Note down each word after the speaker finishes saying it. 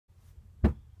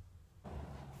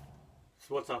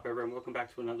So what's up everyone, welcome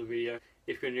back to another video.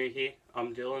 If you're new here,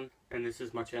 I'm Dylan and this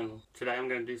is my channel. Today I'm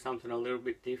going to do something a little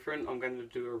bit different. I'm going to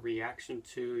do a reaction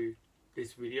to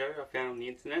this video I found on the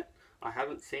internet. I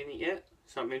haven't seen it yet,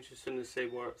 so I'm interested to see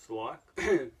what it's like.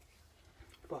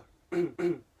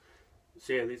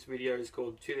 So yeah, this video is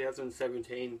called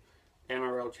 2017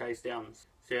 NRL Chase Downs.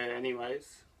 So yeah,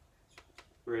 anyways,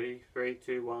 ready? 3,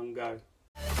 2, 1, go.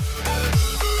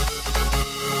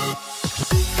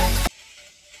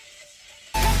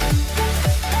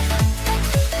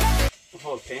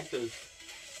 Oh, Panthers,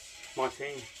 my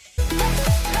team.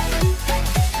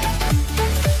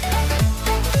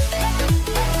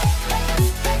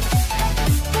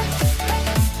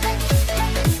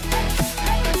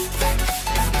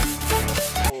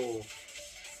 Oh,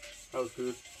 that was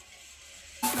good.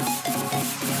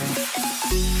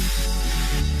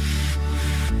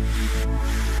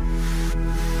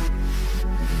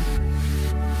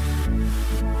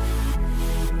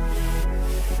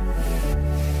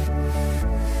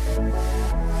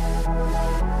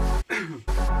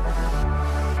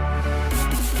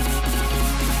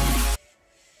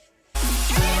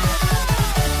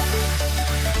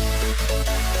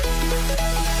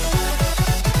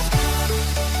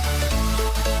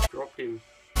 Dropped him.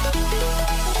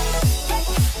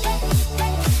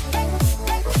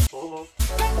 Oh.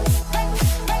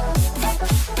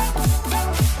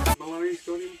 Maloney's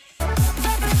got him.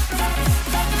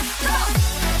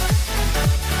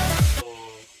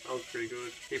 Oh, that was pretty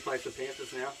good. He plays the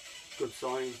Panthers now. Good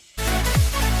signing.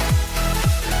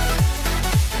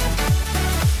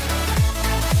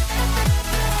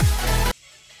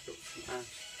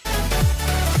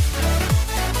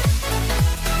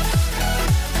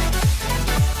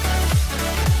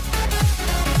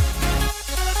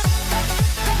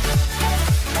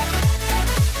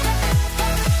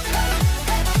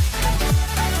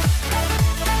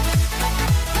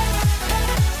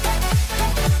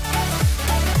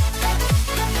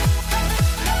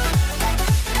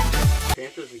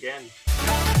 Again.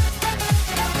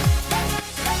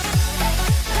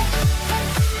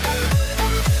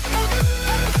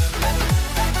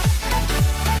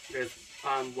 There's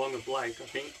Wonga Blake, I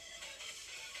think.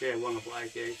 Yeah, Wonga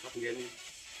Blake, yeah, he's fucking getting him.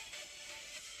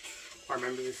 I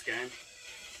remember this game.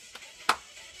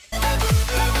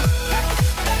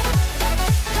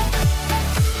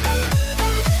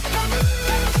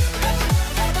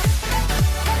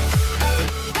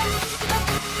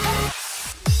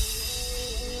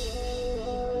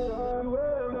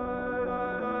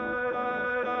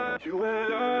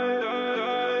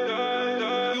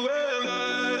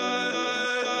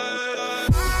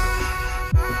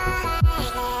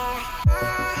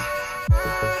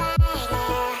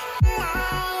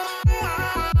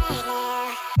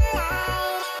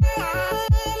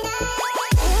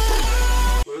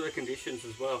 Conditions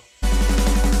as well.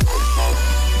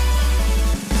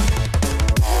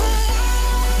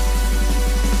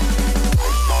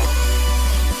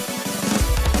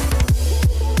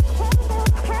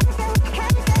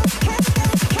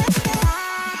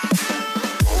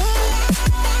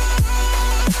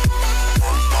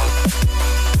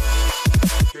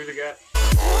 Through the gap.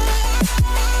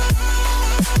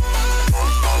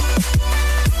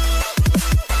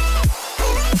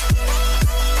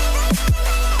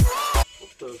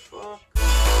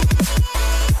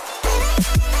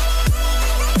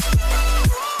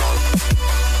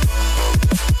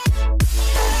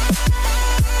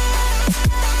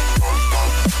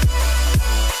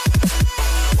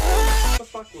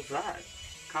 What was that?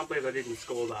 Can't believe I didn't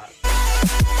score that.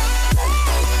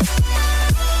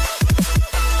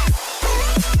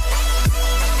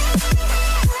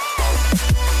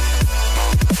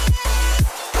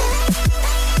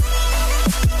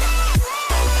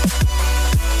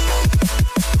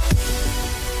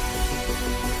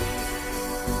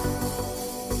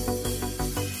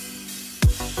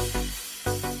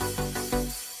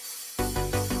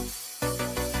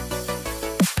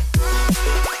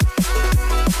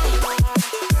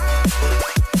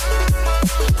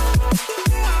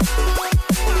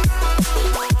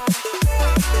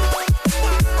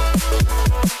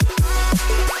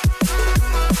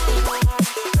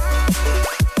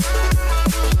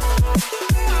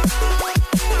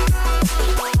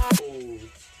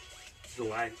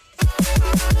 Away.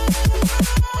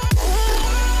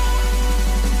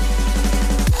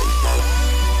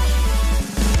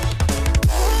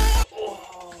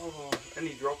 Oh, and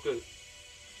he dropped it.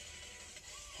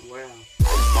 Wow.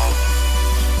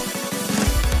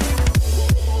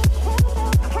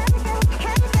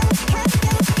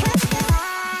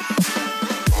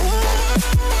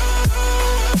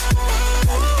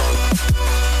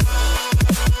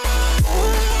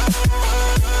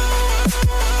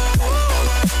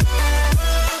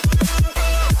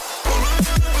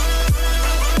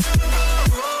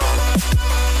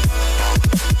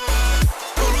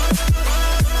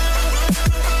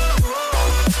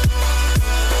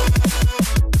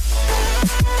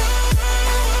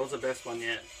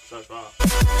 so far.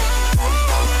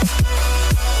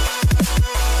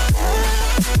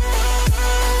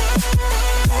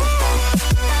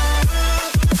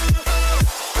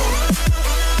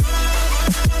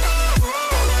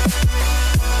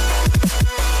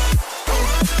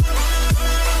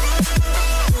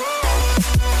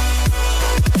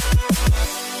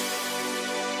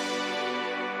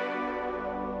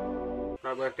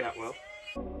 That worked out well.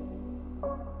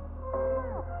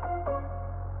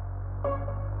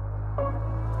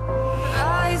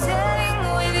 Rising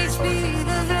with each beat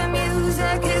of the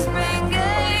music is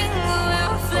bringing.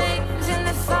 We're flames in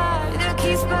the fire that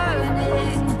keeps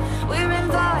burning. We're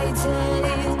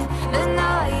inviting the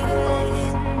night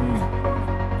in.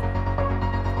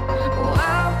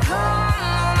 Welcome,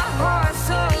 my heart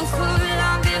so full.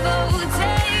 I'm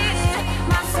devoting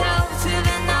myself to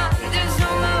the night. There's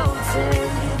no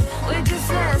motive. We're just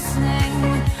listening.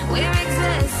 We're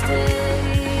existing.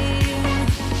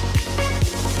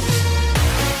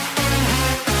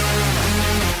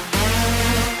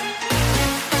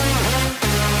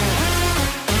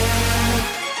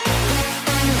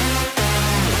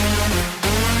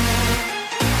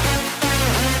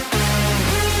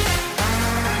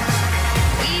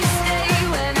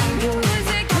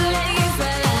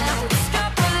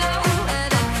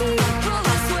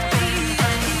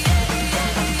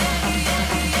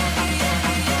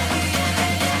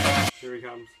 Here he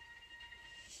comes.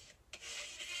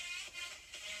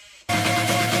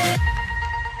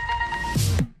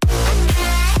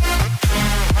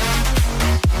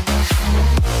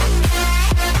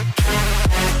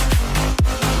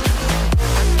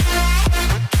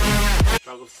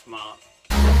 That was smart.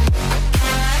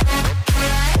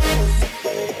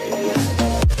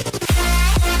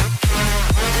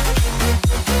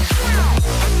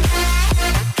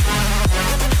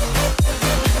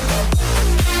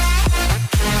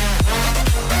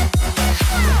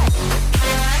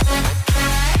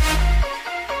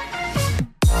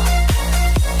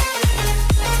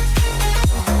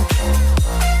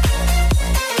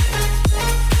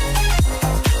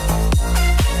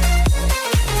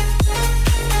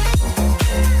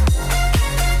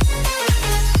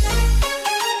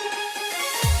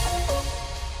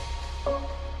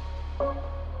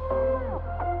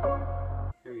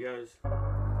 Here he goes.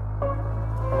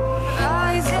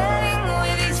 Rising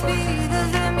with each beat of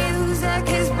the music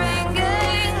is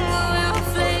bringing. We're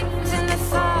flames in the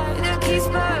fire that keeps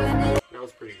burning. That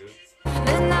was pretty good.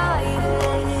 The night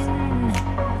in.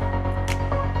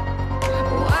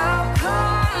 Welcome,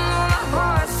 my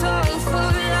heart so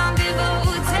full. I'm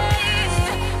devoting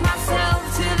myself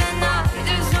to the night.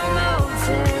 There's no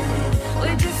motive.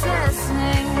 We're just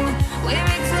listening. We're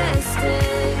existing.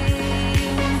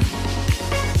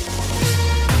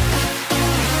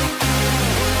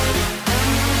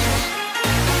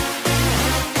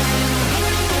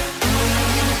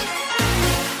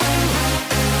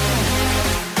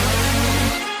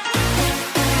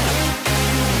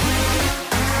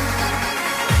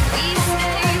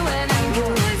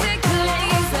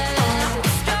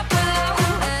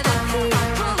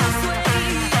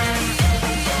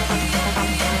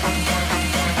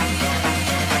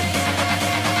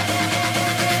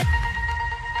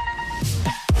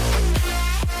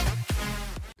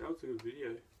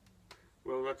 Video.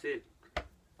 Well, that's it.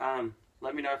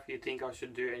 Let me know if you think I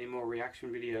should do any more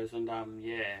reaction videos, and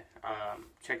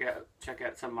check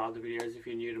out some other videos if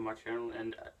you're new to my channel,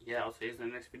 and yeah, I'll see you in the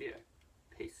next video.